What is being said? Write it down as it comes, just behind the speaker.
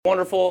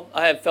Wonderful.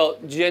 I have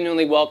felt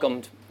genuinely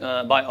welcomed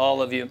by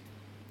all of you.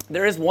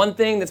 There is one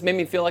thing that's made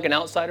me feel like an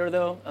outsider,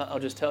 though. I'll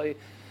just tell you.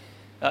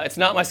 It's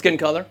not my skin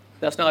color.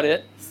 That's not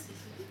it.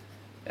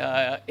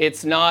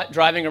 It's not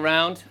driving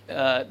around.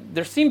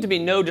 There seem to be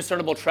no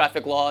discernible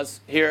traffic laws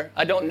here.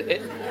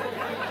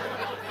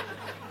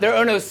 There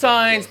are no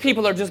signs.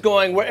 People are just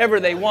going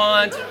wherever they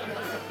want.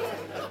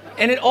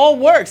 And it all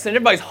works. And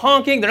everybody's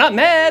honking. They're not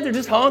mad. They're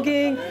just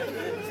honking.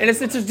 And it's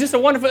just a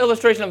wonderful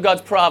illustration of God's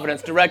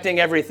providence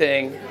directing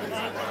everything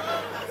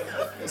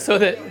so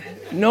that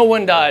no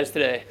one dies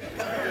today.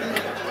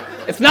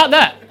 It's not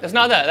that. It's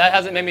not that. That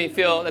hasn't made me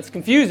feel, that's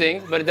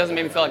confusing, but it doesn't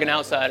make me feel like an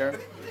outsider.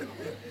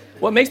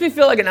 What makes me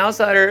feel like an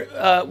outsider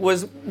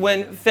was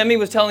when Femi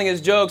was telling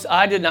his jokes,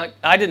 I did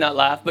not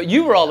laugh, but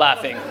you were all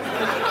laughing.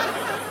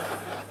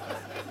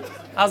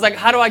 I was like,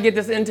 how do I get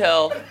this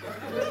intel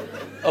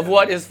of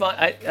what is fun?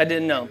 I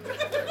didn't know.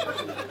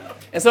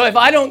 And so if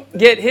I don't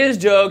get his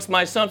jokes,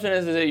 my assumption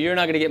is that you're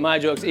not going to get my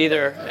jokes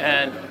either,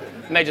 and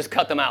I may just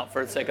cut them out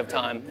for the sake of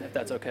time, if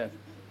that's okay.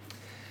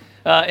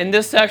 In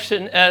this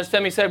section, as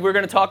Femi said, we're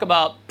going to talk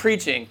about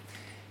preaching.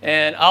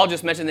 And I'll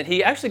just mention that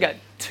he actually got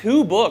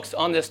 2 books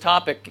on this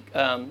topic.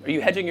 Are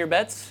you hedging your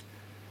bets?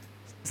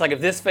 It's like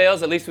if this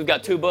fails, at least we've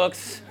got 2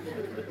 books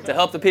to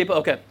help the people.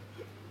 Okay.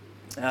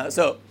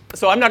 So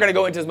I'm not going to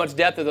go into as much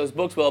depth as those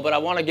books will, but I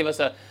want to give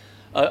us an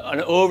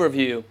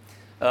overview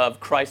of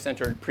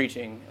Christ-centered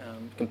preaching,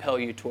 compel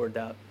you toward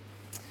that.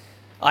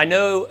 I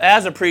know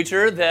as a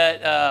preacher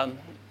that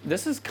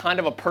this is kind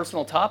of a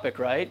personal topic,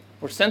 right?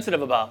 We're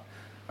sensitive about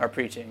our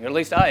preaching, or at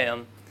least I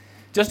am.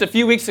 Just a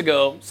few weeks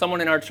ago, someone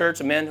in our church,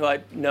 a man who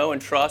I know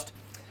and trust,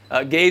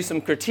 gave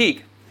some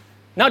critique,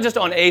 not just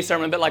on a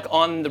sermon, but like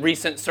on the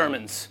recent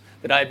sermons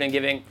that I had been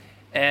giving.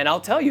 And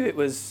I'll tell you, it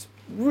was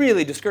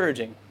really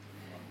discouraging.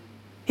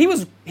 He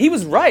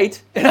was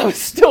right, and I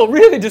was still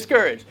really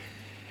discouraged.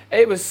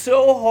 It was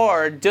so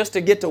hard just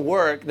to get to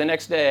work the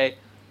next day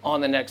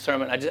on the next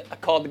sermon. I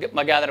called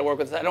my guy that I work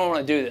with and said, I don't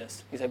want to do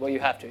this. He said, well, you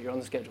have to. You're on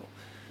the schedule.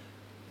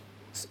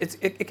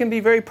 It can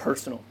be very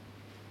personal.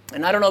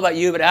 And I don't know about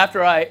you, but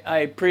after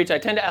I preach, I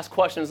tend to ask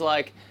questions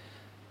like,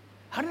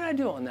 how did I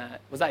do on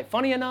that? Was I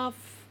funny enough?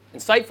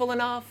 Insightful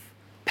enough?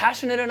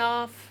 Passionate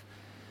enough?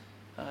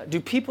 Do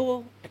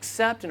people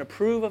accept and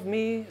approve of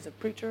me as a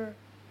preacher?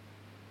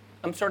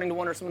 I'm starting to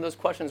wonder some of those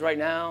questions right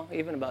now,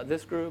 even about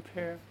this group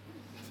here.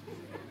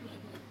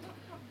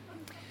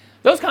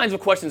 Those kinds of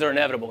questions are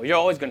inevitable. You're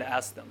always going to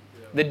ask them.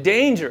 The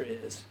danger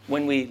is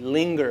when we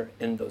linger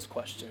in those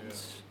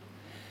questions.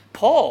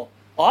 Paul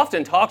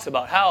often talks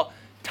about how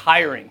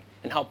tiring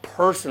and how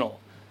personal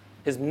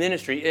his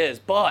ministry is,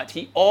 but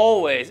he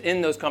always,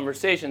 in those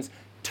conversations,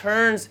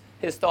 turns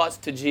his thoughts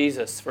to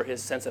Jesus for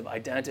his sense of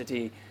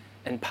identity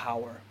and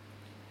power.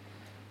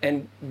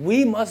 And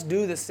we must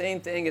do the same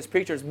thing as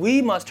preachers.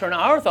 We must turn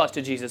our thoughts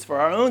to Jesus for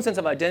our own sense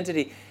of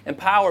identity and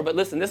power. But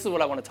listen, this is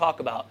what I want to talk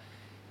about.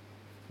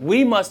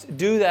 We must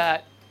do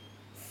that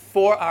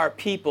for our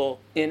people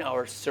in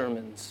our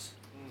sermons.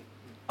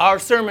 Our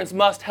sermons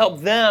must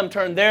help them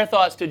turn their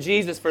thoughts to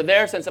Jesus for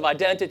their sense of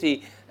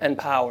identity and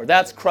power.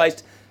 That's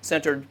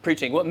Christ-centered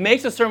preaching. What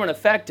makes a sermon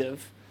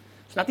effective,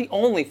 it's not the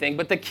only thing,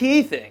 but the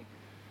key thing,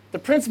 the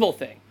principal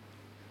thing,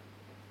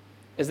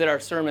 is that our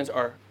sermons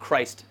are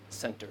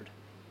Christ-centered.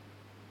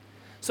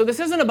 So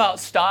this isn't about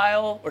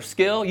style or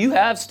skill. You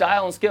have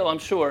style and skill, I'm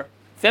sure.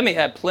 Femi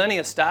had plenty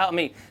of style. I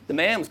mean, the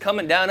man was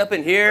coming down up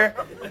in here,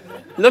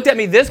 looked at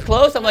me this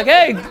close. I'm like,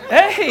 hey.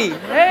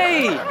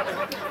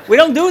 We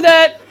don't do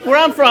that where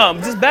I'm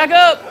from. Just back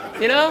up,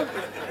 you know?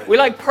 We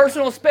like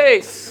personal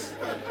space.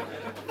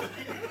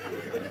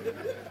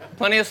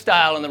 Plenty of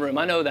style in the room,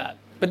 I know that.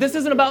 But this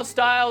isn't about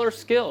style or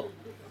skill.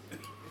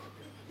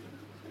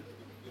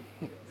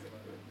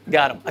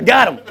 Got him. I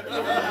got him.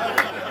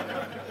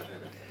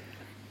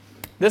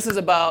 This is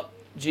about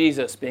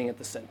Jesus being at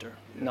the center,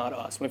 not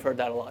us. We've heard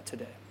that a lot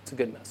today. It's a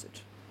good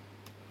message.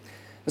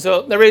 And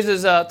so that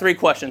raises 3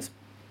 questions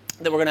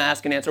that we're going to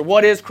ask and answer.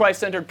 What is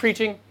Christ-centered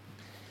preaching?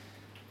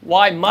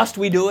 Why must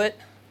we do it?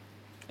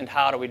 And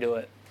how do we do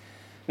it?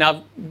 Now,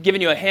 I've given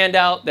you a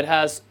handout that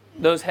has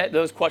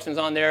those questions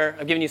on there.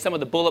 I've given you some of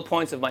the bullet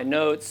points of my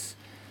notes.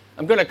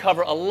 I'm going to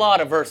cover a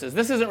lot of verses.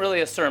 This isn't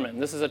really a sermon.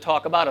 This is a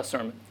talk about a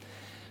sermon.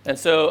 And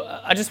so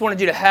I just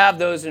wanted you to have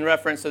those in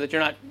reference so that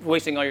you're not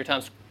wasting all your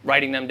time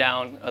writing them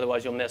down.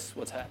 Otherwise, you'll miss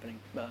what's happening.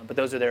 But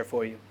those are there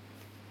for you.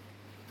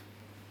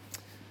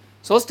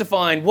 So let's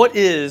define what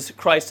is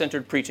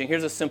Christ-centered preaching.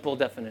 Here's a simple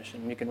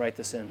definition. You can write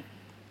this in.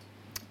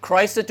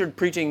 Christ-centered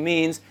preaching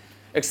means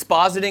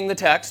expositing the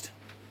text,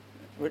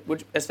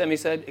 which, as Femi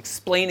said,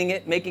 explaining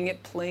it, making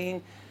it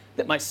plain,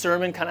 that my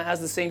sermon kind of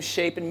has the same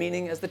shape and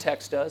meaning as the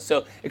text does.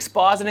 So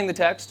expositing the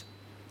text,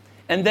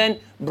 and then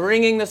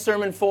bringing the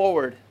sermon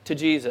forward to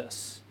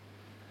Jesus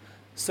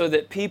so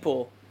that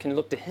people can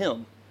look to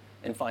him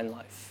and find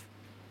life.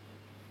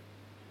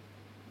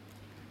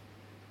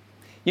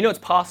 You know, it's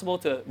possible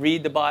to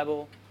read the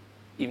Bible,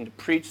 even to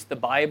preach the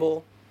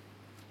Bible,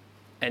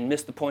 and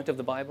miss the point of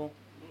the Bible.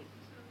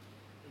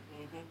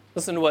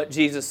 Listen to what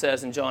Jesus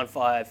says in John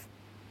 5.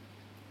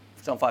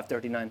 Psalm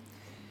 5:39.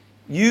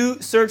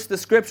 You search the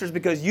Scriptures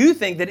because you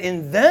think that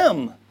in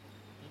them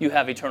you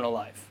have eternal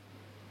life.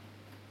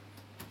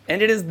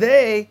 And it is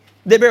they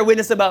that bear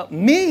witness about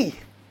me.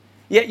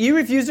 Yet you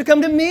refuse to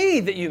come to me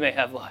that you may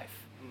have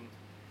life.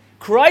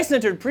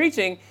 Christ-centered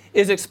preaching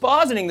is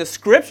expositing the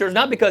Scriptures,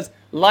 not because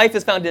life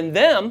is found in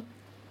them,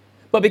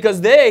 but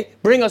because they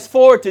bring us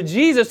forward to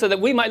Jesus so that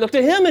we might look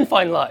to Him and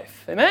find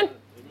life. Amen?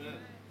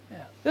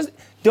 Amen. Yeah.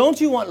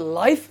 Don't you want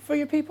life for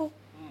your people?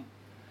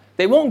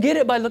 They won't get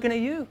it by looking at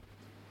you.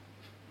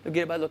 They'll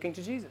get it by looking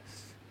to Jesus.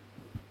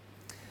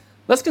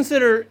 Let's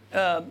consider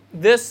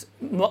this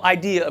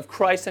idea of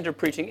Christ-centered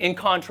preaching in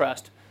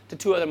contrast to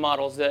two other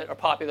models that are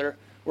popular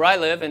where I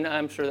live, and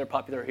I'm sure they're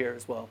popular here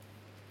as well.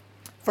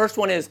 First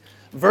one is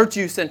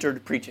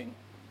virtue-centered preaching.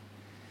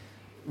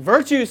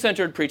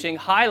 Virtue-centered preaching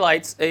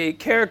highlights a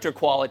character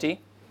quality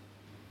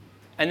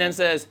and then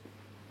says,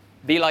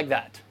 be like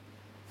that.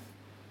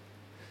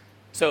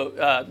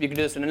 So you can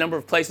do this in a number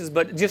of places,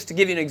 but just to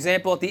give you an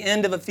example, at the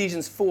end of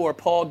Ephesians 4,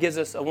 Paul gives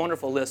us a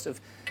wonderful list of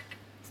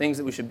things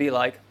that we should be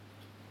like.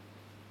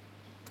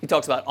 He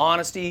talks about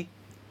honesty,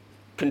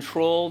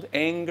 controlled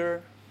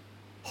anger,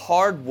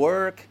 hard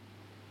work,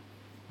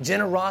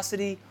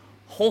 generosity,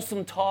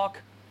 wholesome talk,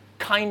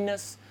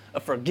 kindness, a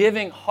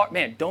forgiving heart.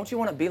 Man, don't you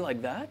want to be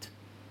like that?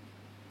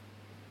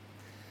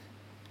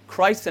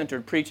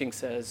 Christ-centered preaching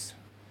says,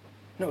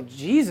 no,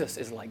 Jesus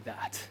is like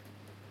that.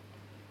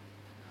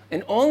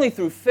 And only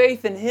through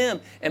faith in Him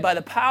and by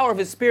the power of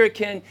His Spirit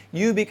can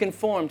you be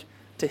conformed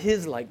to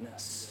His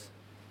likeness.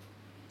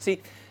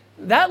 See,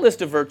 that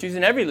list of virtues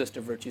and every list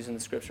of virtues in the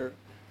Scripture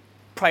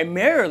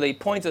primarily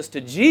points us to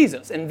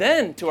Jesus and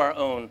then to our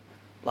own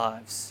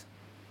lives.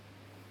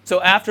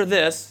 So after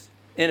this,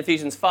 in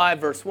Ephesians 5,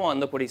 verse 1,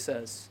 look what he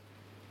says.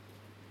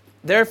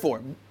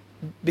 Therefore,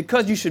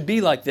 because you should be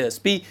like this,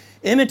 be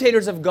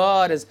imitators of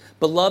God as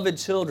beloved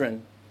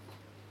children.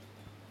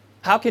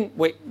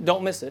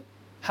 Don't miss it.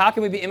 How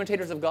can we be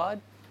imitators of God?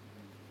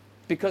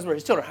 Because we're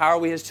His children. How are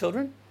we His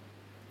children?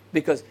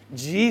 Because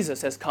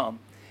Jesus has come.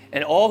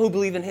 And all who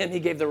believe in Him, He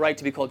gave the right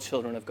to be called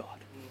children of God.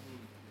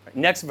 Right,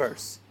 next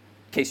verse,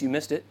 in case you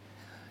missed it.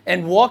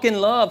 And walk in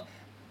love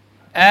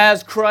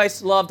as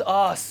Christ loved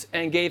us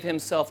and gave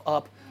Himself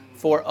up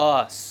for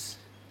us.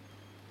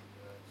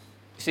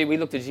 You see, we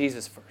look to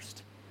Jesus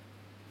first.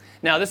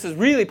 Now, this is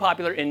really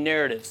popular in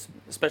narratives,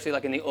 especially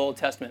like in the Old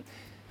Testament.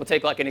 We'll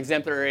take like an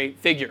exemplary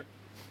figure,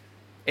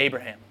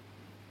 Abraham,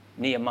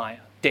 Nehemiah,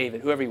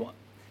 David, whoever you want.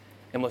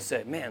 And we'll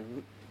say,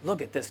 man,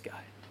 look at this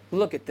guy.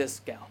 Look at this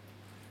gal.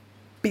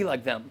 Be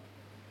like them.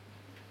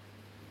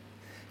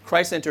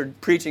 Christ-centered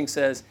preaching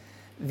says,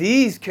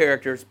 these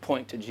characters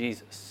point to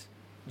Jesus.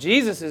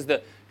 Jesus is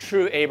the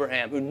true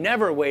Abraham who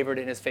never wavered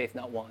in his faith,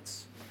 not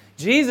once.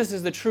 Jesus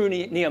is the true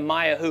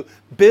Nehemiah who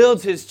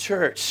builds his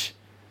church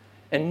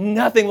and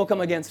nothing will come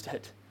against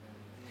it.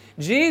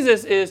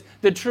 Jesus is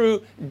the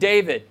true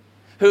David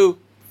who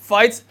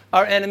fights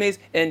our enemies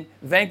and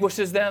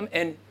vanquishes them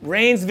and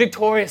reigns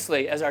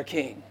victoriously as our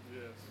king.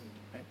 Yes.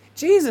 Right?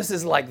 Jesus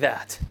is like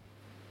that.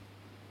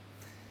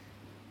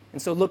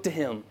 And so look to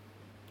Him.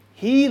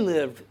 He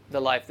lived the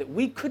life that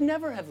we could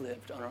never have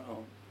lived on our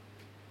own.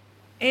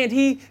 And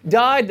He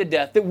died the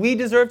death that we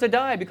deserve to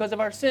die because of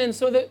our sins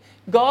so that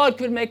God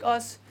could make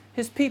us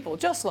His people,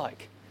 just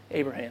like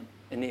Abraham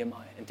and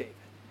Nehemiah and David.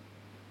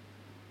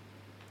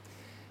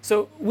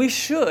 So we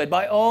should,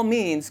 by all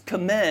means,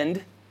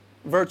 commend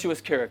virtuous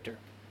character.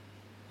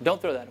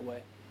 Don't throw that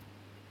away.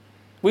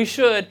 We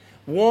should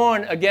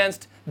warn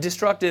against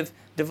destructive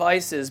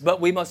devices,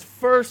 but we must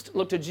first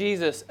look to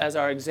Jesus as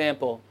our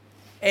example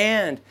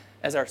and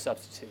as our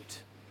substitute.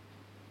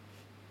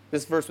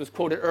 This verse was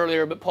quoted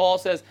earlier, but Paul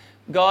says,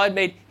 God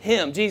made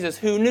Him, Jesus,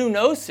 who knew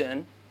no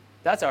sin,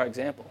 that's our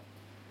example,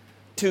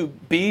 to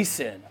be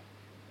sin.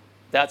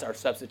 That's our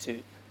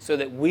substitute, so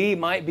that we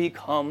might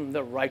become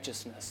the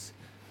righteousness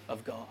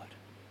of God.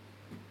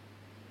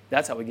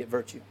 That's how we get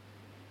virtue.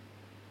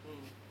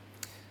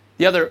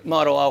 The other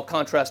model I'll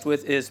contrast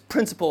with is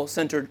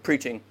principle-centered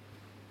preaching.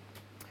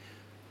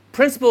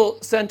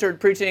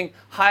 Principle-centered preaching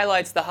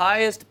highlights the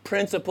highest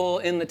principle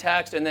in the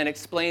text and then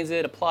explains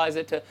it, applies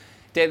it to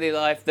daily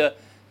life. The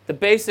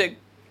basic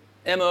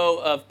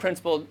MO of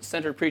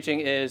principle-centered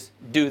preaching is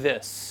do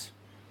this.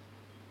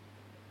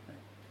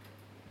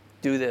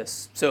 Do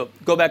this. So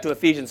go back to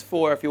Ephesians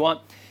 4 if you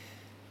want.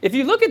 If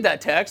you look at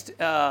that text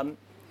and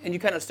you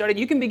kind of study,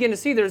 you can begin to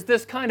see there's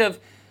this kind of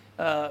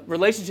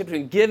relationship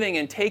between giving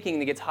and taking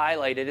that gets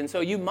highlighted. And so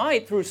you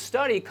might, through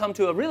study, come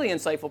to a really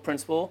insightful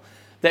principle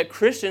that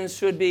Christians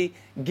should be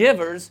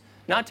givers,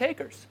 not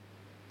takers.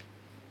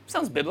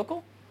 Sounds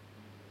biblical.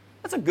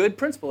 That's a good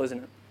principle, isn't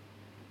it?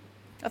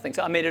 I think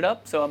so. I made it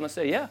up, so I'm going to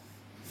say, yeah,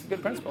 it's a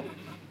good principle.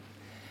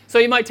 So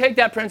you might take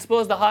that principle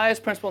as the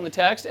highest principle in the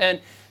text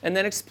and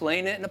then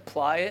explain it and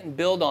apply it and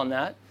build on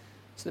that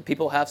so that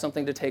people have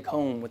something to take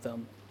home with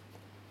them.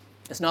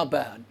 It's not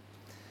bad.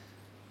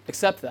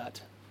 Accept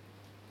that.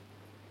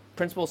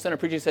 Principle-centered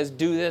preaching says,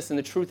 do this, and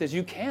the truth is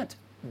you can't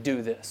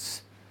do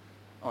this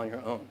on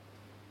your own.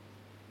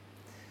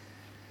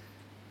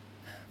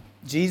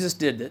 Jesus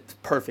did it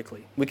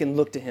perfectly. We can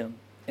look to him.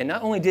 And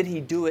not only did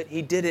he do it,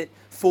 he did it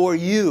for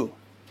you.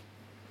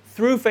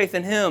 Through faith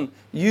in him,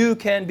 you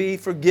can be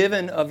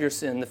forgiven of your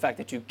sin, the fact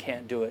that you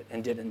can't do it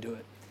and didn't do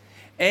it.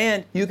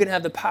 And you can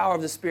have the power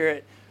of the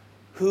Spirit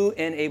who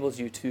enables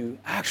you to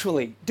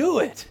actually do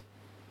it.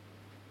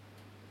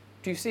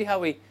 Do you see how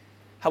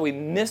we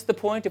miss the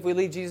point if we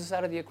leave Jesus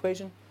out of the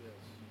equation?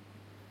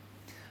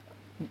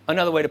 Yes.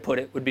 Another way to put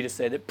it would be to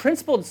say that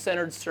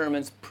principle-centered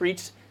sermons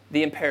preach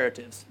the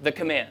imperatives, the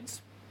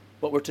commands,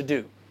 what we're to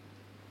do.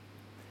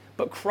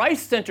 But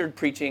Christ-centered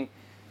preaching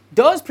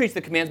does preach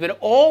the commands, but it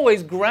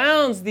always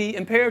grounds the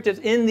imperatives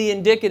in the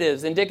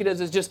indicatives. Indicatives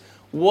is just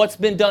what's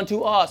been done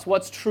to us,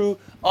 what's true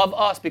of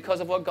us because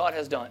of what God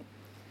has done.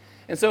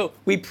 And so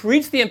we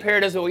preach the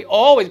imperatives, but we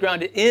always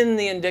ground it in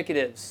the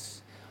indicatives.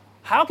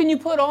 How can you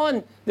put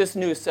on this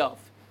new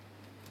self?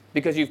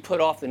 Because you've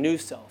put off the new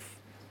self,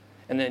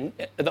 and then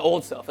the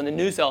old self, and the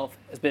new self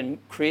has been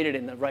created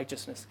in the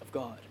righteousness of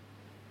God.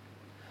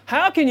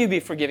 How can you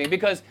be forgiving?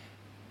 Because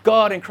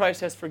God in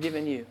Christ has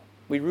forgiven you.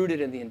 We root it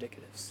in the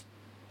indicatives.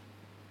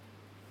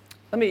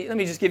 Let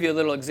me just give you a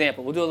little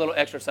example. We'll do a little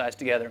exercise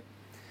together.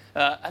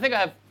 I think I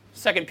have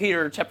 2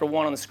 Peter chapter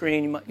 1 on the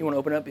screen. You want to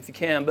open it up if you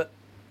can. But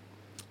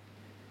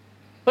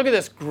look at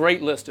this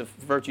great list of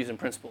virtues and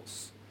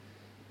principles.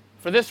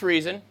 For this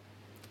reason,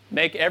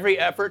 make every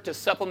effort to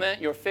supplement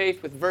your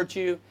faith with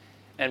virtue,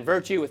 and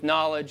virtue with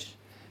knowledge,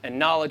 and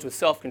knowledge with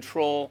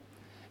self-control,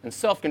 and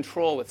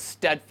self-control with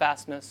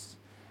steadfastness,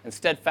 and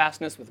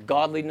steadfastness with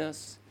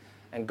godliness,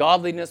 and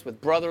godliness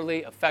with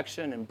brotherly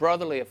affection, and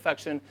brotherly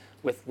affection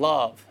with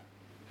love.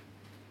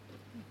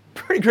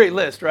 Pretty great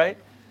list, right?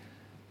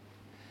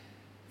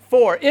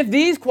 For if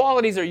these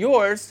qualities are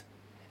yours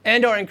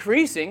and are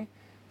increasing,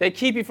 they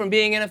keep you from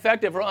being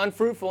ineffective or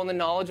unfruitful in the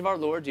knowledge of our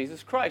Lord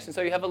Jesus Christ. And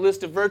so you have a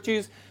list of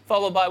virtues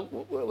followed by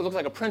what looks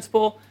like a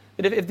principle,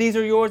 that if these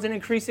are yours and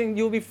increasing,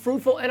 you will be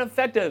fruitful and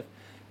effective.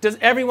 Does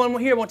everyone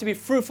here want to be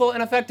fruitful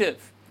and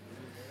effective?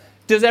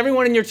 Does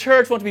everyone in your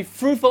church want to be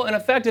fruitful and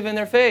effective in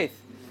their faith?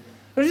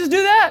 Let's just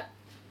do that.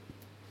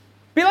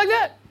 Be like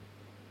that.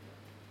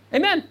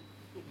 Amen.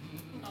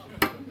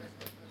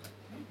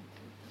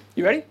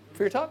 You ready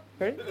for your talk?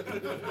 Ready?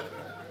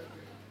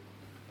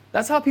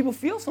 That's how people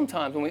feel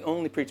sometimes when we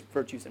only preach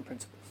virtues and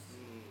principles.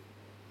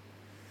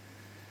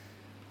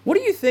 What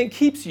do you think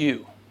keeps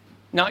you,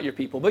 not your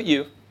people, but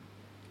you,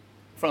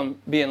 from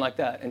being like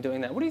that and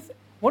doing that? What do you think?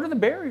 What are the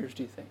barriers,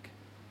 do you think?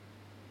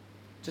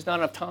 Just not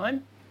enough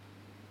time?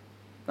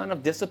 Not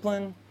enough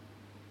discipline?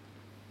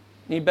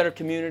 Need better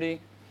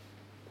community?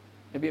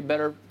 Maybe a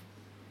better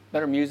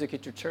music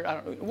at your church? I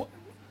don't know.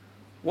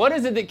 What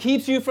is it that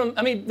keeps you from,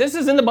 this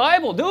is in the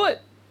Bible. Do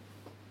it.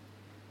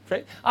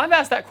 Right? I've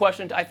asked that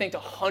question, I think, to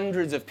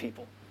hundreds of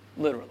people,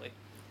 literally.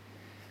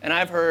 And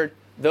I've heard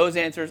those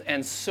answers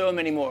and so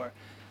many more.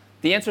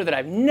 The answer that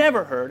I've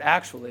never heard,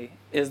 actually,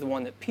 is the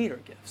one that Peter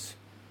gives.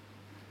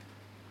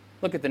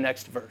 Look at the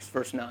next verse,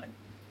 verse 9.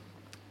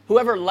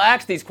 Whoever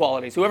lacks these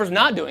qualities, whoever's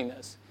not doing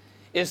this,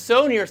 is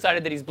so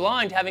nearsighted that he's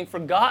blind, having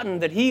forgotten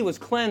that he was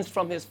cleansed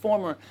from his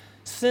former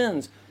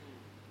sins.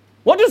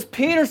 What does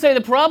Peter say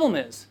the problem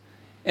is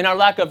in our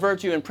lack of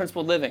virtue and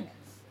principled living?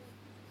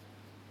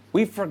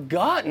 We've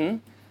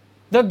forgotten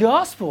the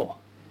gospel,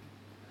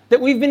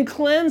 that we've been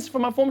cleansed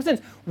from our former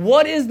sins.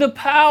 What is the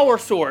power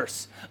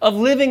source of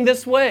living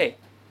this way?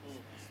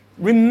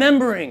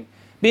 Remembering,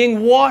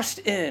 being washed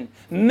in,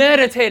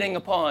 meditating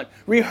upon,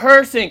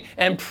 rehearsing,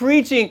 and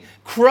preaching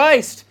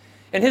Christ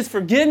and his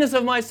forgiveness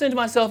of my sin to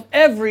myself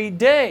every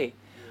day.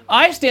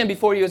 I stand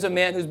before you as a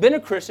man who's been a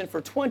Christian for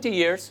 20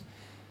 years.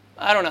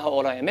 I don't know how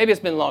old I am. Maybe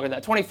it's been longer than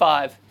that,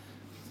 25.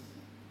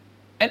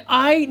 And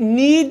I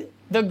need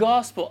the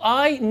gospel.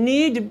 I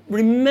need to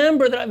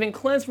remember that I've been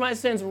cleansed from my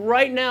sins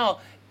right now,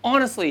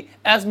 honestly,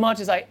 as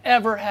much as I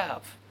ever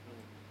have.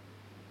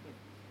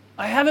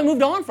 I haven't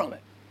moved on from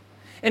it.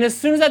 And as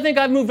soon as I think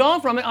I've moved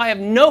on from it, I have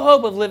no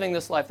hope of living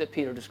this life that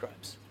Peter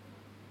describes.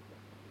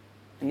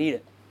 I need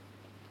it.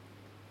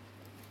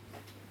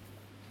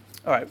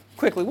 All right,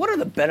 quickly, what are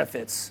the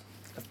benefits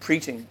of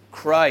preaching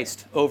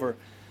Christ over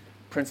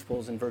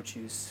principles and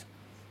virtues?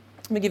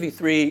 Let me give you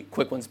 3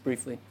 quick ones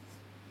briefly.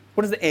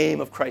 What is the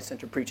aim of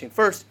Christ-centered preaching?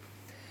 First,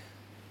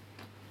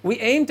 we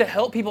aim to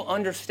help people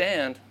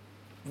understand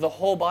the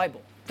whole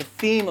Bible, the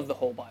theme of the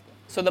whole Bible.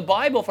 So the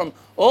Bible, from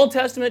Old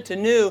Testament to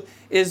New,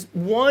 is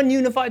one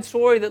unified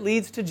story that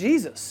leads to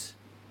Jesus.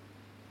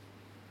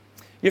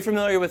 You're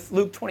familiar with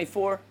Luke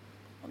 24,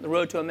 on the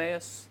road to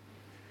Emmaus?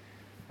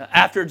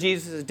 After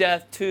Jesus'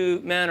 death,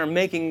 2 men are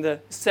making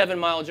the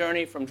 7-mile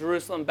journey from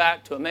Jerusalem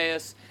back to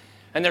Emmaus.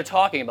 And they're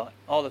talking about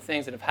all the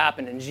things that have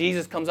happened. And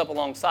Jesus comes up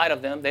alongside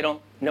of them. They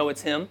don't know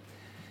it's him.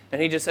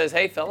 And he just says,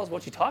 hey, fellas,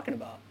 what you talking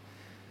about?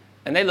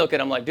 And they look at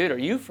him like, dude, are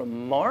you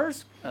from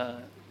Mars?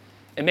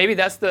 And maybe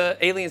that's the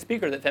alien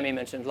speaker that Femi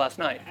mentioned last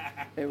night.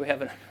 Maybe we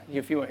haven't,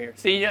 if you weren't here.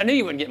 See, I knew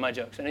you wouldn't get my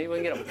jokes. I knew you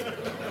wouldn't get them.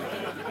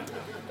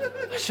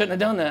 I shouldn't have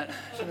done that.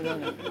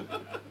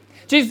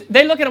 Jeez,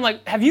 they look at him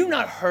like, have you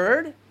not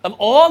heard of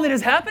all that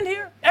has happened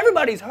here?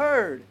 Everybody's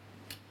heard.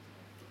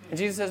 And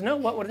Jesus says, no,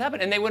 what would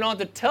happen? And they went on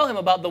to tell him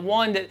about the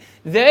one that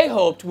they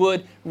hoped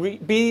would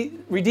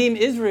redeem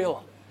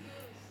Israel.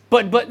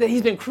 But that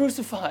he's been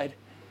crucified.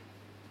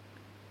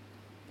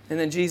 And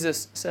then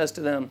Jesus says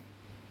to them,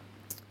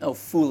 oh,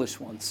 foolish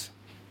ones,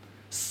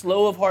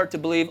 slow of heart to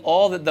believe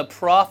all that the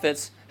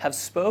prophets have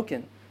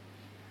spoken.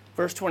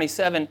 Verse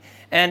 27,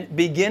 and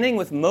beginning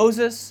with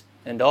Moses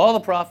and all the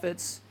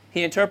prophets,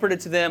 he interpreted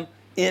to them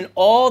in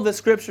all the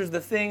scriptures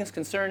the things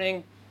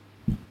concerning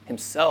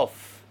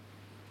himself.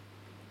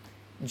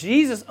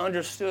 Jesus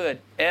understood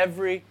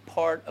every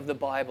part of the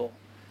Bible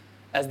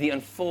as the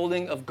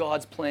unfolding of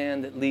God's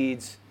plan that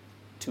leads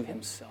to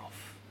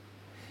himself.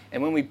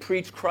 And when we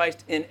preach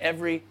Christ in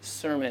every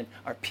sermon,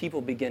 our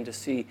people begin to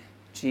see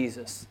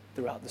Jesus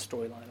throughout the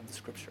storyline of the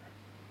Scripture.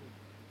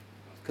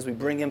 Because we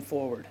bring him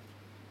forward.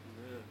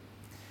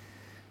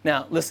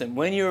 Now, listen,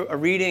 when you're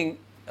reading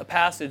a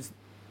passage,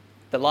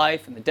 the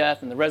life and the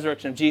death and the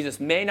resurrection of Jesus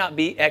may not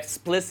be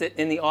explicit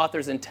in the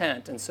author's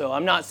intent. And so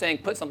I'm not saying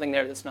put something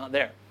there that's not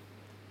there.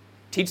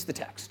 Teach the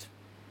text.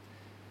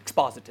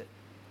 Exposit it.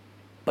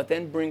 But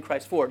then bring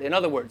Christ forward. In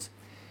other words,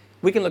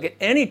 we can look at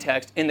any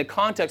text in the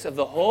context of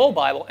the whole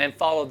Bible and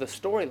follow the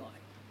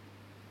storyline.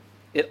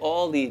 It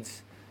all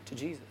leads to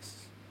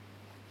Jesus.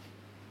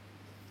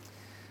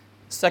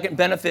 Second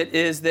benefit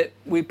is that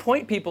we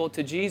point people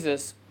to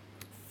Jesus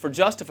for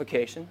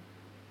justification,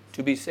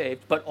 to be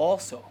saved, but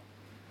also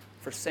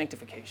for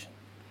sanctification,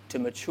 to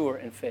mature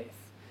in faith.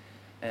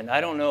 And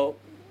I don't know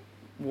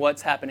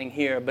what's happening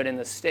here, but in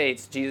the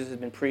States, Jesus has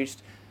been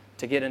preached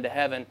to get into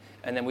heaven,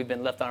 and then we've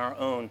been left on our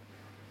own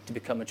to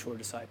become mature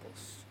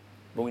disciples.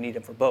 But we need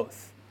him for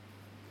both.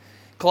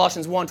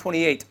 Colossians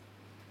 1:28.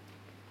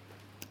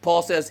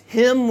 Paul says,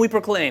 him we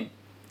proclaim,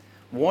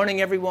 warning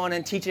everyone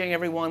and teaching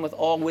everyone with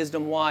all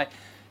wisdom. Why?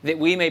 That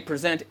we may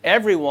present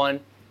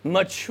everyone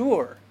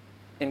mature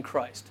in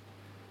Christ.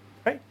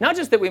 Right? Not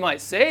just that we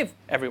might save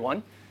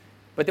everyone,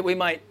 but that we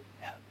might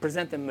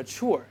present them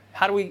mature.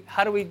 How do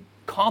we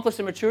accomplish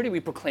the maturity?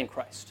 We proclaim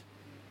Christ.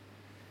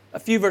 A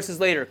few verses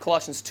later,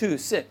 Colossians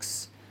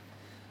 2:6.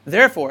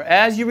 Therefore,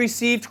 as you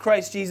received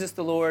Christ Jesus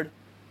the Lord,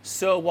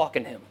 so walk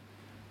in him,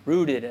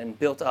 rooted and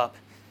built up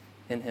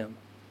in him.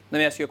 Let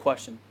me ask you a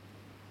question.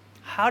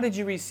 How did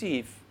you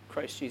receive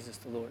Christ Jesus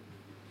the Lord?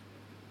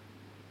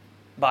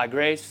 By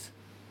grace,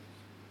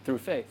 through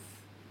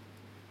faith.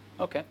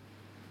 Okay.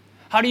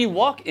 How do you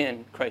walk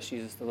in Christ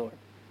Jesus the Lord?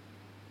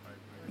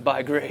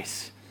 By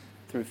grace,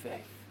 through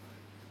faith.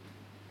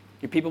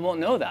 Your people won't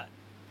know that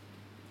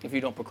if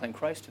you don't proclaim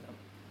Christ to them.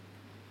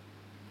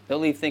 They'll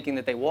leave thinking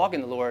that they walk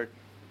in the Lord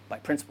by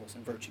principles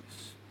and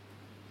virtues.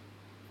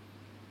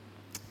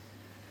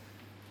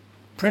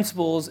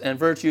 Principles and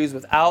virtues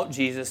without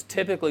Jesus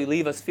typically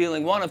leave us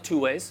feeling one of two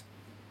ways.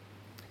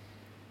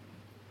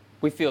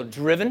 We feel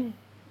driven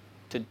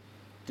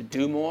to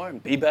do more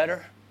and be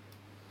better.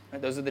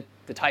 Right? Those are the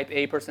type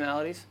A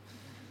personalities.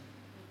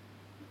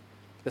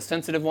 The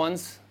sensitive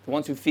ones, the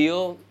ones who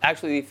feel,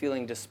 actually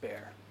feeling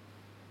despair.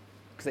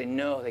 Because they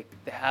know they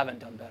haven't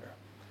done better.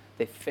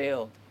 They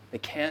failed. They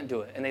can't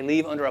do it. And they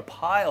leave under a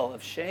pile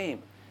of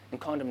shame and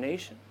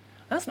condemnation.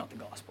 That's not the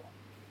gospel.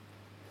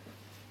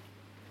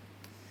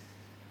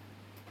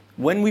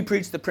 When we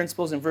preach the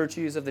principles and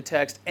virtues of the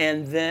text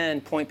and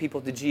then point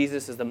people to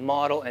Jesus as the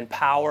model and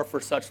power for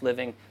such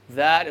living,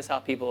 that is how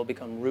people will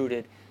become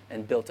rooted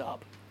and built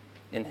up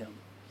in him.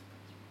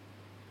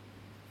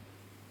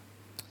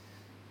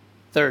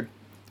 Third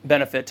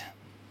benefit,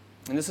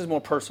 and this is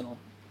more personal.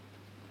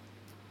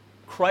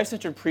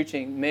 Christ-centered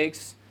preaching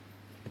makes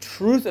the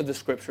truth of the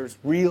Scriptures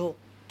real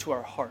to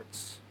our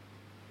hearts.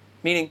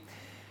 Meaning,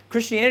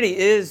 Christianity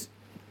is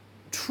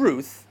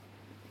truth,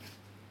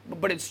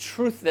 but it's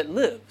truth that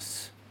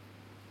lives.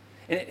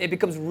 And it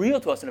becomes real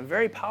to us in a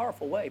very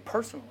powerful way,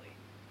 personally.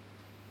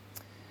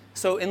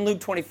 So in Luke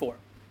 24,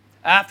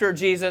 after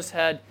Jesus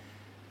had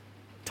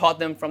taught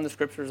them from the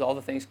Scriptures all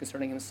the things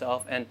concerning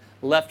himself and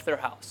left their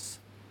house,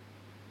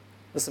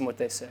 listen what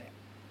they say.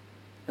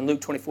 In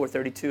Luke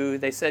 24:32,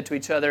 they said to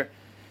each other,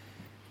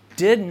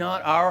 "Did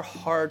not our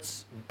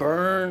hearts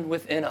burn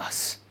within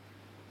us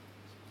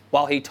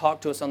while he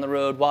talked to us on the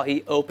road, while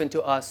he opened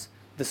to us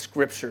the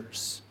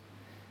Scriptures?"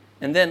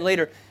 And then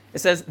later, it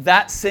says,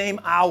 that same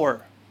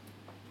hour,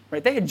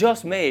 right? They had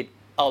just made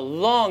a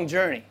long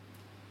journey.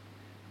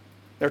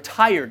 They're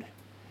tired,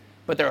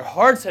 but their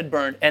hearts had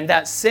burned. And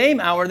that same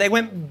hour, they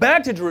went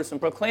back to Jerusalem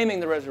proclaiming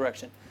the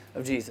resurrection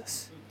of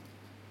Jesus.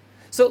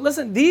 So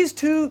listen, these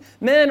two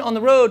men on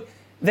the road,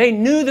 they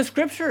knew the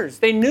Scriptures.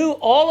 They knew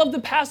all of the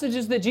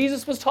passages that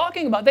Jesus was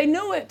talking about. They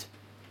knew it.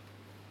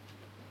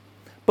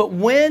 But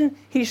when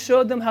he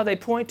showed them how they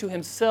point to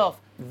himself,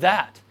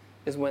 that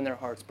is when their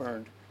hearts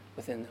burned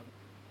within them.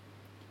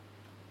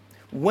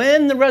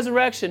 When the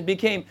resurrection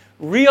became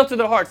real to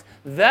their hearts,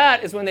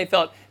 that is when they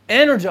felt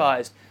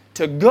energized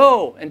to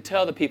go and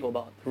tell the people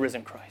about the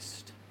risen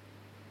Christ.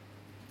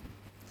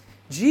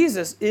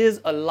 Jesus is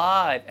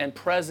alive and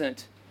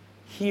present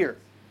here,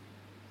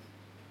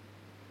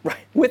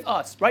 right, with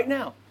us, right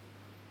now.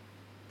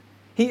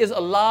 He is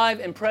alive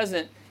and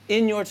present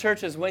in your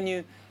churches when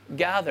you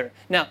gather.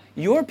 Now,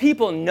 your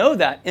people know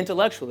that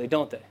intellectually,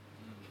 don't they?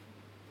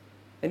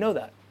 They know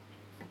that.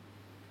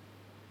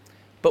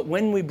 But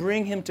when we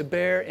bring him to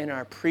bear in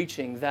our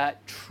preaching,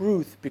 that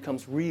truth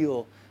becomes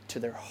real to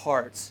their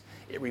hearts.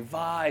 It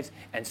revives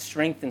and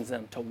strengthens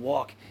them to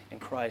walk in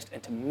Christ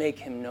and to make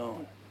him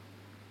known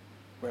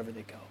wherever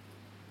they go.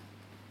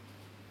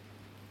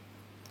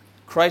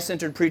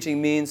 Christ-centered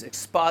preaching means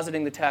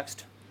expositing the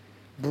text,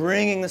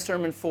 bringing the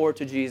sermon forward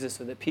to Jesus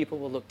so that people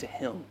will look to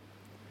him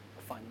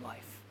to find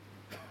life.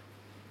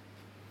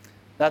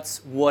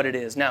 That's what it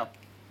is. Now,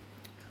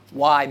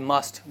 why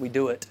must we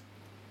do it?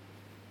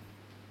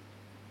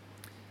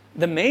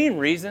 The main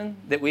reason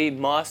that we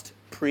must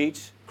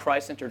preach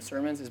Christ-centered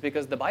sermons is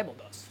because the Bible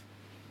does.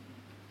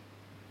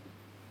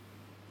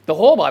 The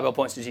whole Bible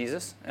points to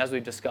Jesus, as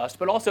we've discussed,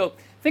 but also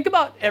think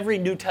about every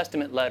New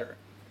Testament letter.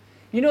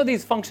 You know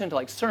these function to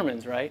like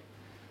sermons, right?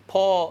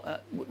 Paul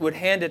would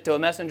hand it to a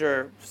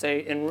messenger,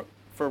 say,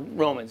 for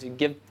Romans.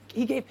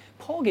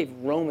 Paul gave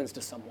Romans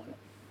to someone.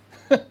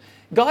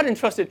 God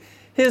entrusted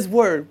his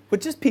word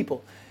with just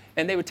people,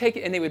 and they would take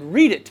it and they would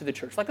read it to the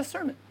church like a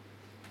sermon.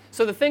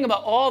 So the thing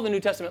about all the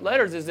New Testament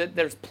letters is that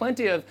there's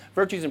plenty of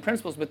virtues and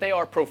principles, but they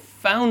are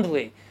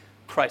profoundly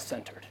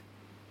Christ-centered.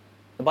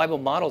 The Bible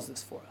models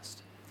this for us.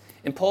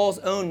 In Paul's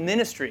own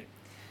ministry,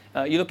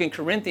 you look in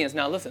Corinthians.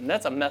 Now listen,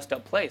 that's a messed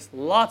up place.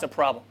 Lots of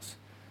problems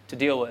to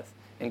deal with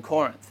in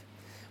Corinth.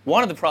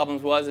 One of the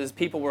problems is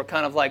people were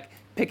kind of like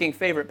picking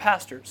favorite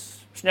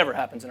pastors, which never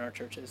happens in our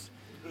churches.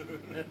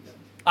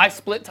 I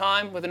split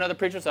time with another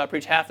preacher, so I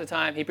preach half the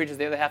time. He preaches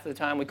the other half of the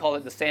time. We call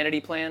it the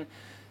sanity plan,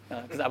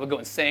 because I would go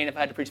insane if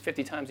I had to preach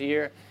 50 times a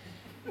year.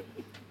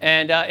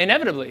 And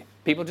inevitably,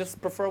 people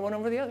just prefer one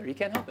over the other. You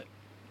can't help it.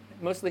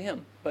 Mostly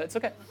him, but it's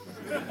okay.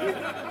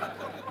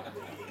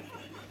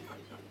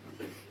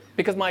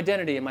 Because my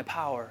identity and my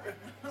power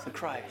is in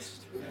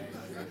Christ.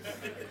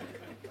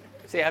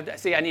 See,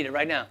 I need it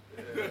right now.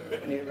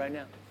 I need it right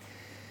now.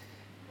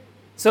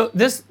 So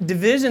this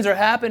divisions are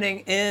happening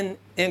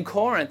in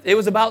Corinth. It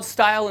was about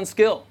style and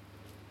skill.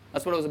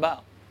 That's what it was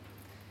about.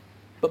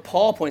 But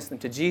Paul points them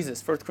to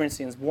Jesus, 1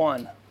 Corinthians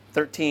 1,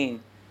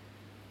 13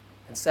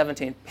 and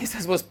 17. He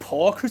says, was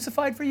Paul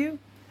crucified for you?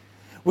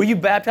 Were you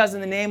baptized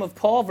in the name of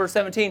Paul? Verse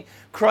 17,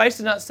 Christ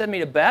did not send me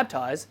to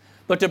baptize,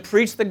 but to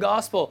preach the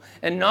gospel,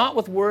 and not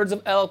with words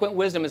of eloquent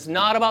wisdom. It's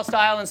not about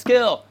style and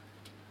skill,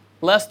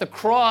 lest the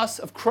cross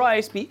of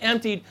Christ be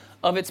emptied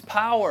of its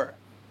power.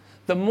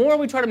 The more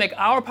we try to make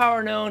our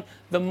power known,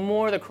 the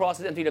more the cross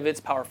is emptied of its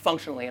power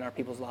functionally in our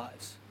people's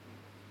lives.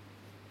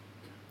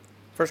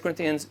 1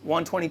 Corinthians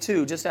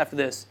 1:22, just after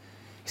this,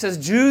 he says,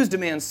 Jews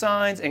demand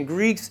signs and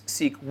Greeks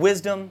seek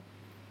wisdom.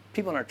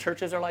 People in our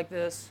churches are like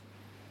this.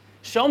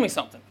 Show me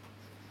something.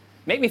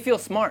 Make me feel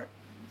smart.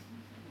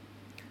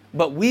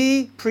 But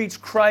we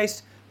preach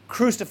Christ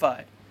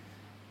crucified.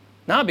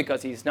 Not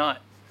because he's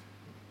not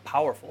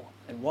powerful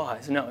and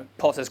wise. No,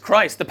 Paul says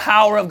Christ, the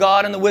power of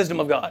God and the wisdom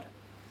of God.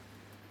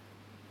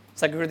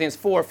 2 Corinthians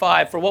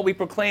 4:5, for what we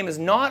proclaim is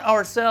not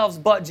ourselves,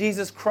 but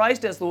Jesus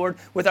Christ as Lord,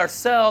 with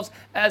ourselves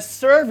as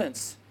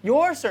servants,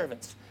 your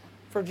servants,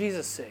 for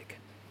Jesus' sake.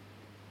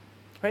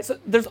 Right? So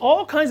there's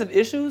all kinds of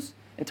issues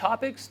and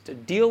topics to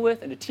deal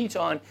with and to teach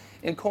on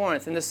in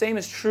Corinth. And the same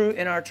is true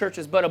in our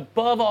churches. But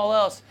above all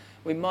else,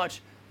 we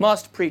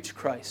must preach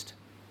Christ.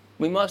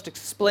 We must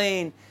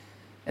explain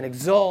and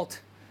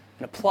exalt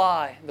and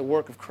apply the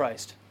work of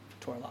Christ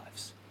to our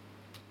lives.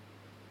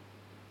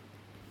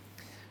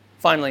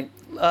 Finally,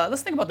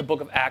 let's think about the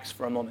book of Acts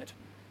for a moment.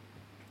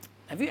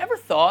 Have you ever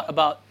thought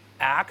about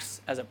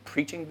Acts as a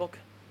preaching book?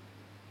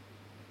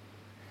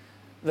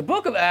 The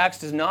book of Acts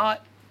does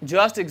not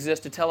just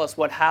exist to tell us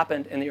what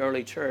happened in the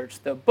early church.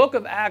 The book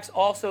of Acts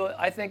also,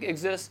 I think,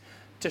 exists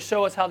to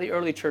show us how the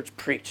early church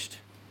preached.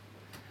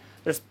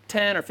 There's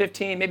 10 or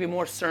 15, maybe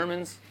more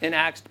sermons in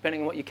Acts,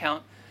 depending on what you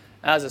count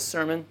as a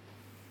sermon.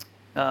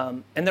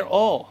 And they're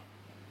all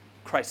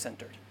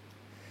Christ-centered.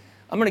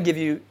 I'm going to give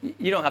you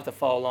don't have to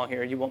follow along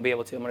here. You won't be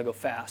able to. I'm going to go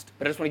fast.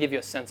 But I just want to give you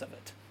a sense of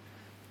it.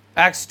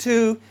 Acts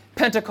 2,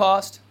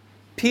 Pentecost.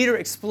 Peter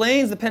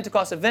explains the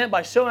Pentecost event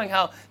by showing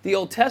how the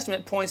Old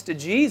Testament points to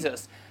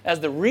Jesus as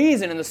the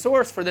reason and the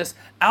source for this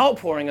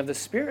outpouring of the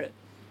Spirit.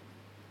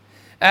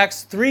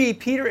 Acts 3,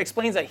 Peter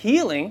explains a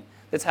healing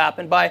that's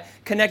happened by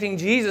connecting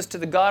Jesus to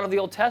the God of the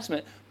Old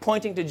Testament,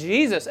 pointing to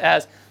Jesus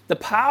as the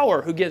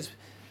power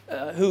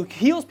who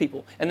heals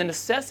people, and the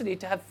necessity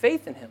to have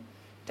faith in him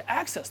to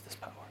access this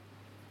power.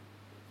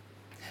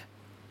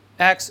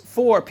 Acts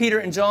 4, Peter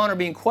and John are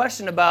being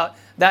questioned about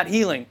that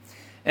healing.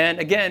 And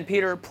again,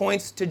 Peter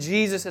points to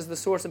Jesus as the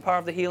source and power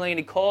of the healing, and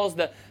he calls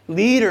the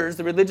leaders,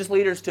 the religious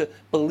leaders, to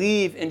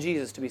believe in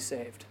Jesus to be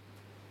saved.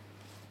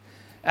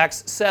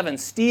 Acts 7,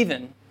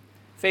 Stephen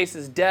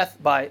faces death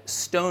by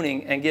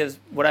stoning and gives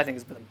what I think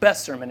is the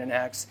best sermon in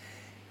Acts.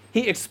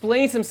 He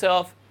explains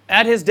himself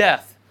at his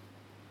death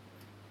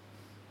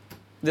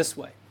this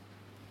way.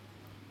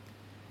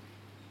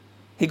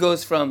 He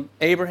goes from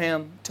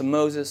Abraham to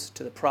Moses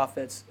to the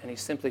prophets, and he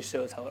simply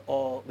shows how it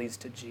all leads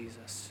to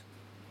Jesus.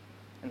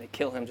 And they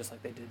kill him just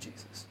like they did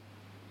Jesus.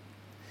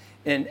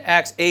 In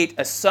Acts 8,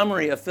 a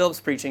summary of Philip's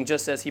preaching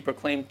just says he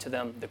proclaimed to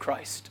them the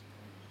Christ.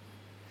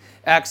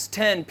 Acts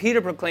 10, Peter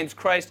proclaims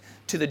Christ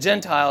to the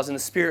Gentiles and the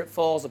Spirit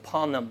falls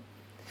upon them.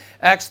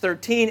 Acts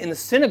 13, in the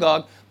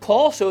synagogue,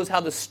 Paul shows how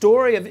the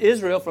story of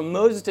Israel from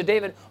Moses to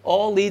David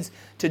all leads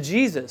to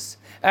Jesus.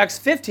 Acts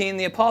 15,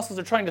 the apostles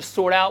are trying to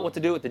sort out what to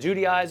do with the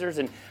Judaizers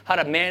and how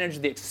to manage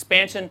the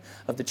expansion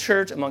of the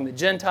church among the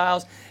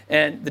Gentiles.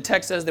 And the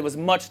text says there was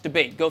much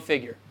debate. Go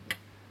figure.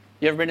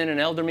 You ever been in an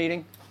elder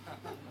meeting?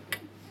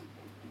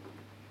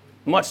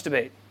 Much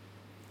debate.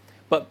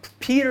 But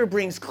Peter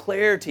brings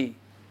clarity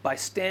by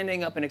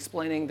standing up and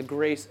explaining the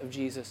grace of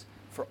Jesus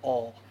for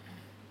all.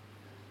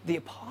 The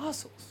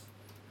apostles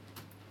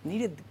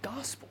needed the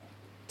gospel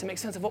to make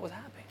sense of what was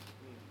happening.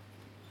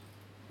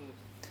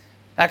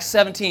 Acts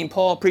 17,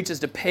 Paul preaches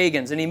to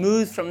pagans, and he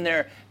moves from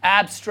their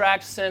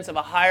abstract sense of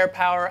a higher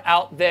power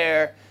out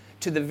there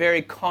to the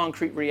very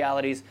concrete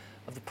realities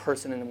of the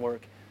person and the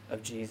work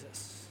of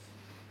Jesus.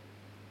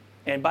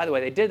 And by the way,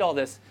 they did all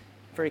this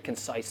in a very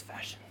concise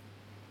fashion.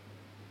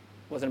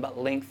 It wasn't about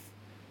length.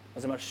 It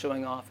wasn't about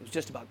showing off. It was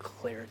just about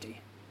clarity.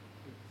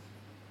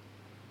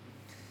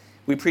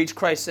 We preach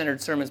Christ-centered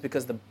sermons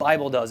because the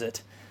Bible does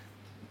it,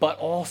 but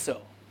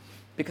also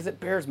because it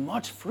bears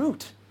much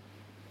fruit.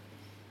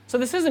 So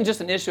this isn't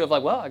just an issue of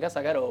like, well, I guess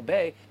I got to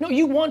obey. No,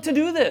 you want to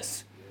do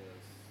this.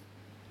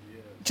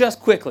 Just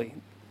quickly,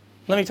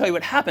 let me tell you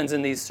what happens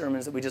in these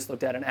sermons that we just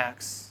looked at in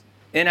Acts.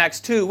 In Acts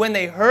 2, when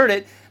they heard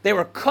it, they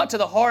were cut to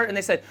the heart and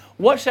they said,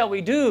 what shall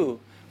we do?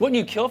 Wouldn't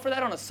you kill for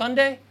that on a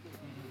Sunday?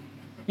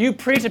 You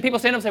preach and people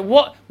stand up and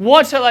say,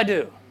 what shall I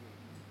do?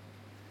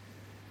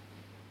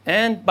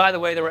 And by the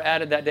way, there were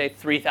added that day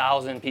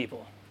 3,000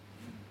 people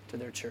to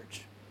their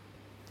church.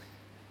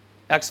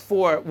 Acts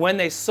 4, when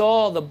the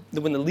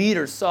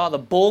leaders saw the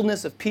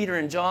boldness of Peter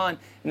and John,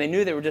 and they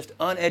knew they were just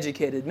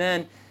uneducated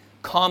men,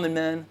 common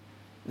men,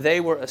 they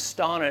were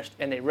astonished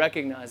and they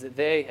recognized that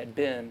they had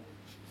been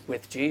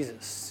with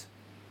Jesus.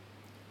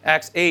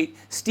 Acts 8,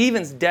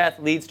 Stephen's death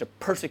leads to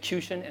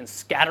persecution and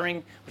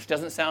scattering, which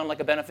doesn't sound like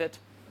a benefit.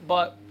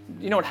 But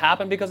you know what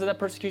happened because of that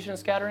persecution and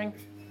scattering?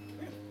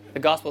 The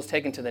gospel is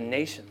taken to the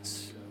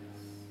nations.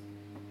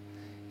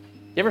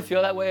 You ever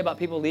feel that way about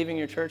people leaving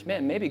your church?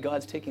 Man, maybe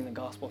God's taking the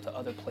gospel to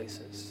other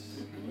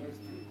places.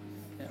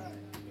 Yeah.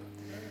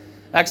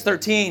 Acts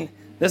 13,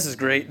 this is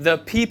great. The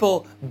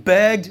people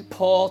begged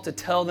Paul to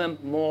tell them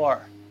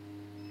more.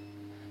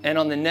 And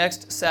on the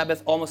next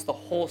Sabbath, almost the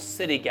whole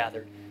city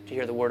gathered to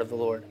hear the word of the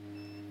Lord.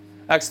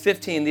 Acts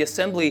 15, the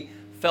assembly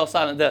fell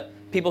silent. The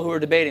people who were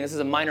debating, this is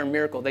a minor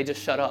miracle, they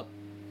just shut up.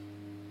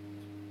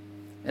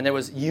 And there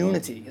was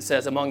unity, it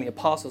says, among the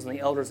apostles and the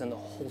elders and the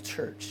whole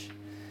church.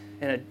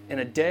 In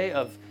a day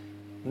of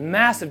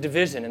massive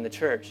division in the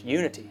church,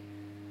 unity.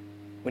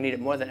 We need it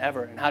more than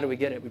ever. And how do we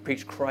get it? We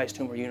preach Christ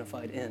whom we're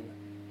unified in.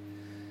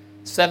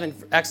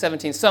 Acts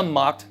 17, some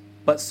mocked,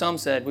 but some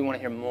said, we want to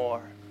hear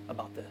more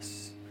about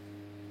this.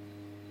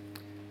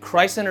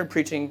 Christ-centered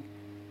preaching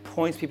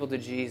points people to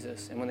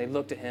Jesus. And when they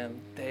look to him,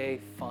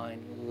 they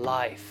find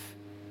life.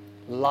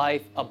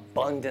 Life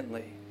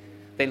abundantly.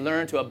 They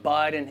learn to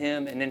abide in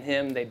him, and in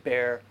him they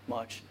bear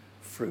much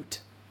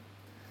fruit.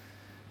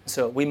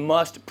 So we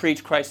must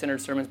preach Christ-centered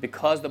sermons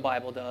because the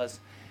Bible does,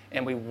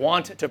 and we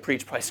want to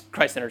preach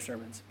Christ-centered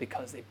sermons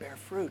because they bear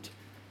fruit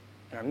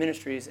in our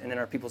ministries and in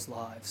our people's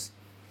lives.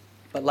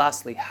 But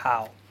lastly,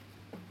 how?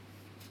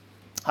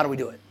 How do we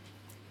do it?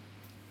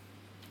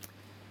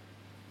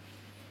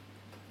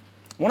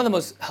 One of the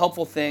most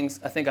helpful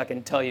things I think I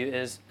can tell you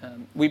is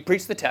we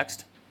preach the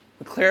text,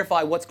 we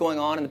clarify what's going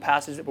on in the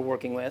passage that we're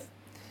working with,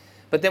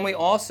 but then we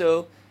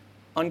also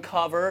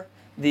uncover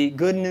the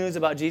good news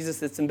about Jesus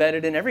that's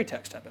embedded in every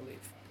text, I believe,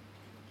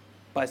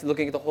 by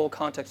looking at the whole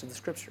context of the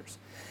Scriptures.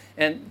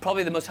 And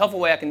probably the most helpful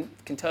way I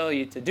can tell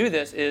you to do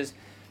this is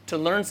to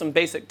learn some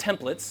basic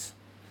templates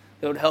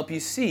that would help you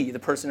see the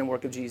person and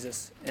work of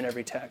Jesus in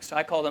every text.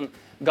 I call them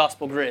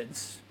gospel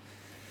grids.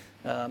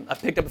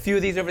 I've picked up a few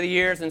of these over the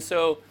years, and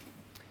so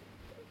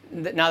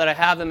now that I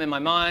have them in my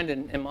mind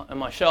and on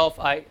my shelf,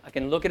 I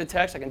can look at a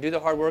text, I can do the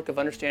hard work of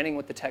understanding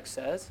what the text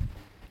says,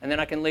 and then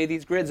I can lay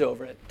these grids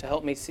over it to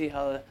help me see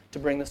how to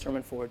bring the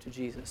sermon forward to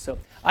Jesus. So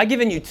I've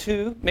given you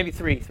two, maybe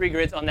three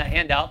grids on that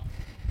handout.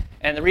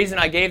 And the reason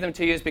I gave them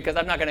to you is because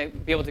I'm not going to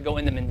be able to go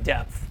in them in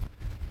depth.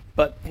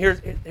 But here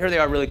they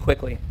are really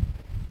quickly.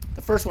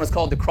 The first one is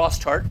called the cross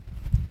chart.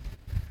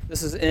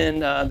 This is in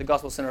the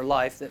Gospel Center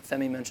Life that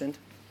Femi mentioned.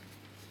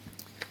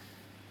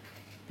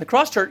 The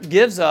cross chart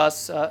gives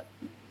us,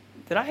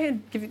 did I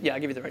give you? Yeah, I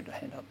give you the right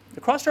handout. The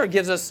cross chart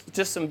gives us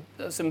just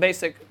some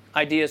basic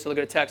ideas to look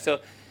at a text. So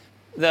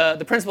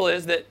the principle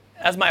is that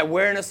as my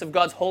awareness of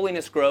God's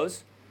holiness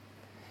grows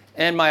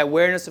and my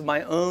awareness of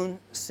my own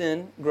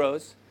sin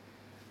grows,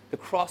 the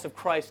cross of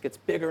Christ gets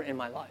bigger in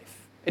my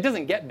life. It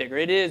doesn't get bigger.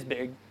 It is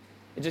big.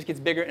 It just gets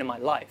bigger in my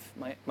life.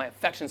 My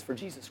affections for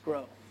Jesus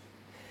grow.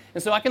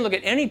 And so I can look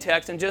at any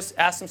text and just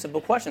ask some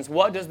simple questions.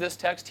 What does this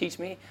text teach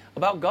me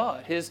about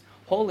God, his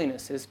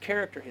holiness, his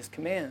character, his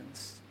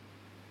commands?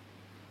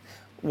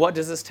 What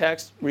does this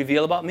text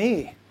reveal about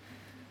me?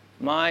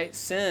 My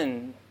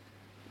sin,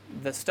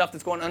 the stuff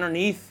that's going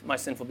underneath my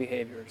sinful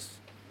behaviors,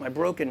 my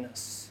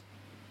brokenness.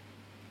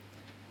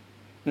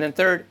 And then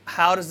third,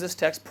 how does this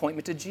text point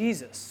me to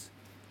Jesus?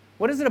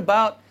 What is it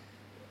about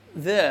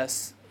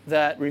this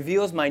that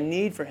reveals my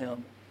need for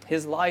him,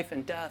 his life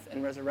and death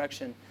and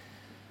resurrection?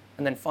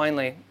 And then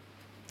finally,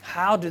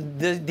 how do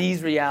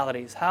these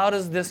realities, how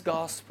does this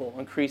gospel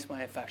increase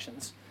my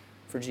affections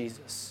for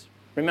Jesus?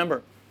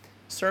 Remember,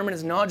 sermon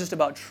is not just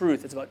about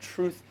truth, it's about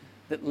truth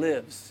that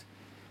lives.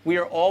 We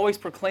are always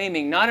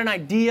proclaiming not an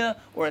idea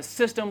or a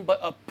system, but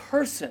a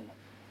person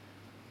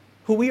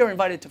who we are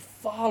invited to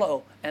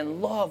follow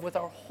and love with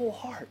our whole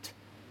heart.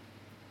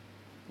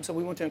 And so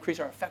we want to increase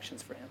our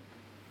affections for him.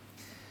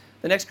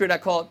 The next grid I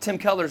call Tim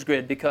Keller's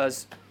grid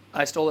because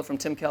I stole it from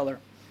Tim Keller.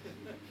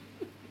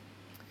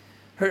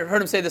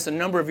 Heard him say this a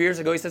number of years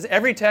ago. He says,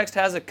 every text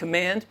has a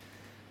command,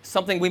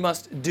 something we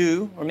must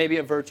do, or maybe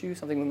a virtue,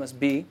 something we must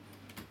be.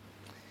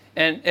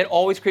 And it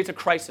always creates a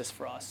crisis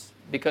for us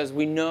because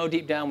we know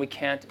deep down we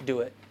can't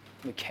do it.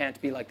 We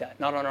can't be like that,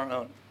 not on our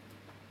own.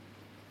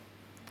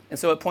 And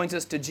so it points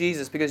us to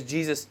Jesus because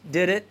Jesus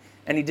did it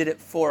and he did it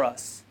for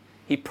us.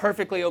 He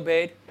perfectly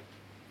obeyed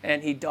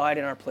and he died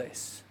in our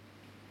place.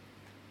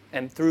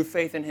 And through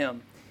faith in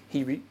him,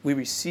 we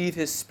receive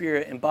his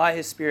Spirit, and by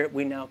his Spirit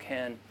we now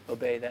can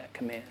obey that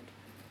command.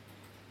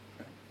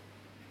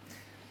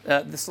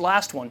 This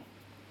last one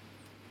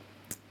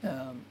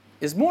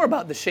is more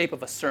about the shape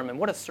of a sermon,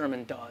 what a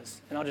sermon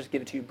does. And I'll just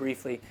give it to you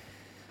briefly.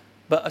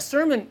 But a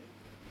sermon,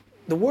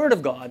 the Word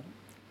of God,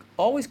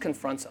 always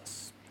confronts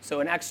us.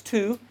 So in Acts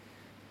 2,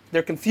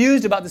 they're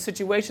confused about the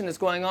situation that's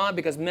going on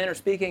because men are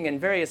speaking in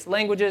various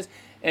languages.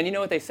 And you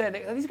know what they said?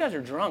 These guys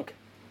are drunk.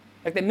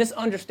 Like they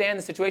misunderstand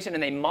the situation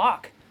and they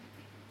mock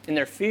in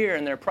their fear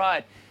and their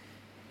pride.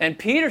 And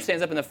Peter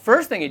stands up and the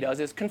first thing he does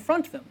is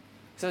confront them.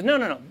 He says,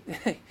 no,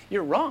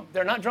 you're wrong.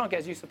 They're not drunk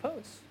as you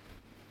suppose.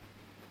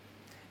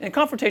 And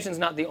confrontation is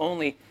not the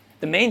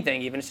main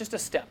thing even. It's just a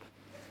step.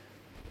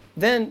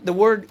 Then the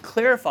Word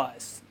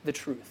clarifies the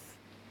truth.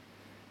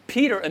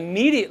 Peter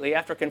immediately,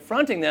 after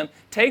confronting them,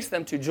 takes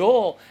them to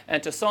Joel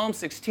and to Psalm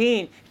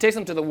 16. He takes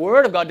them to the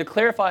Word of God to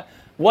clarify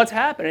what's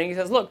happening. He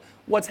says, look,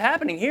 what's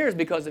happening here is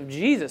because of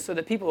Jesus, so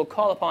that people will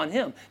call upon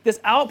him. This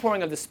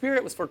outpouring of the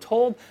Spirit was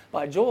foretold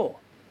by Joel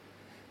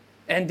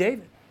and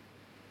David.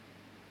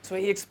 So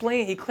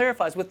he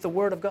clarifies with the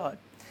Word of God.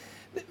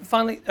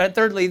 Finally,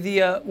 thirdly,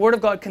 the Word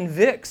of God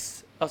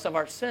convicts us of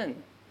our sin.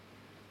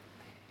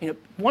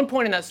 One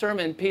point in that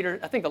sermon, Peter,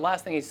 I think the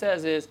last thing he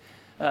says is,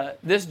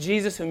 this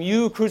Jesus whom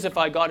you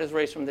crucified, God has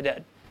raised from the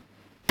dead.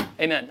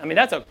 Amen. I mean,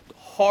 that's a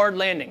hard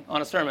landing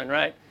on a sermon,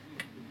 right?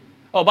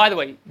 Oh, by the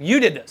way, you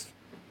did this.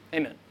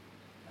 Amen.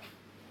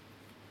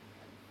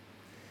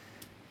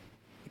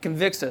 It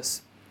convicts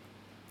us.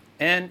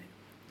 And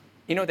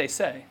you know what they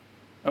say?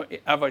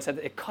 I've already said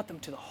that it cut them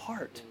to the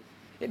heart.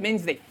 It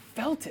means they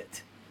felt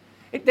it.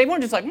 They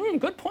weren't just like,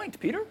 good point,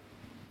 Peter.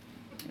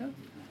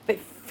 They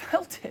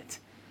felt it.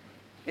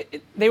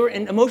 They were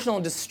in emotional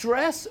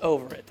distress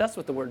over it. That's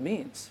what the word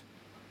means.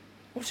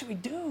 What should we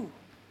do?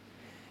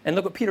 And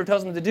look what Peter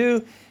tells them to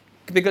do,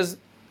 because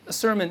the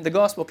sermon, the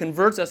gospel,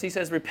 converts us. He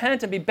says,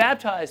 repent and be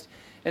baptized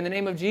in the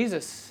name of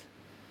Jesus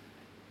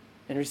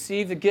and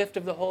receive the gift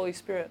of the Holy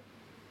Spirit.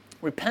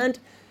 Repent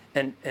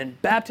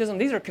and baptism,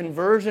 these are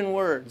conversion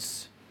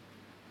words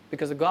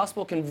because the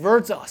gospel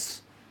converts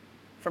us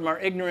from our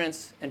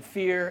ignorance and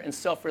fear and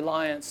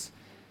self-reliance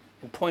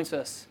and points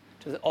us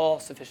to the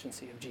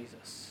all-sufficiency of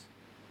Jesus.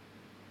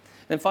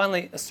 And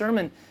finally, a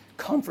sermon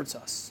comforts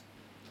us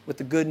with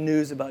the good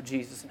news about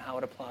Jesus and how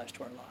it applies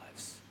to our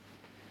lives.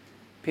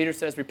 Peter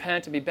says,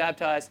 repent and be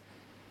baptized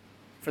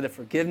for the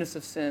forgiveness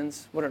of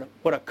sins.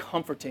 What a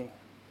comforting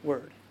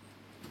word.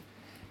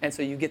 And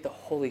so you get the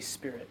Holy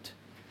Spirit.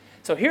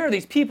 So here are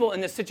these people in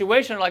this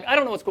situation like, I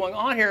don't know what's going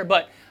on here,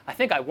 but I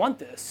think I want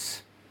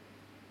this.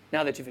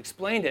 Now that you've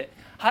explained it,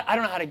 I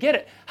don't know how to get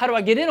it. How do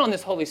I get in on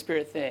this Holy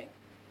Spirit thing?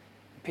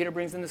 Peter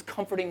brings in this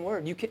comforting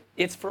word.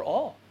 It's for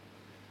all.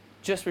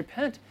 Just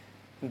repent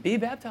and be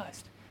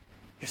baptized.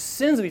 Your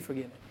sins will be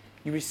forgiven.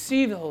 You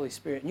receive the Holy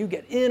Spirit, and you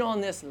get in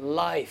on this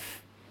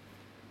life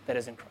that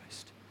is in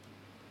Christ.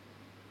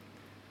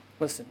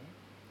 Listen,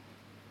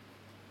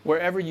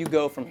 wherever you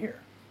go from here,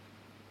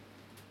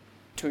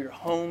 to your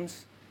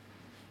homes,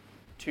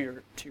 to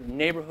your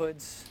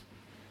neighborhoods,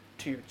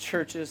 to your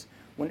churches,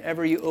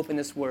 whenever you open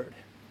this word,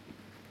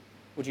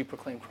 would you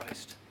proclaim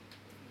Christ?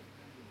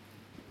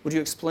 Would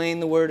you explain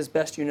the word as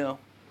best you know,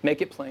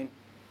 make it plain,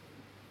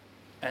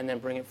 and then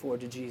bring it forward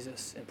to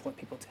Jesus and point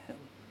people to him?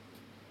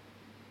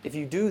 If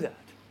you do that,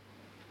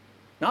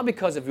 not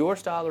because of your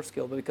style or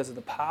skill, but because of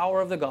the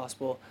power of the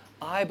gospel,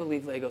 I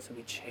believe Lagos will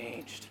be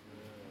changed.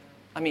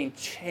 I mean,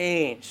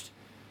 changed.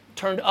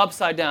 Turned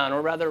upside down,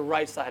 or rather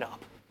right side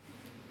up.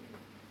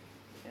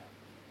 Yeah.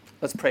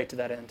 Let's pray to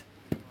that end.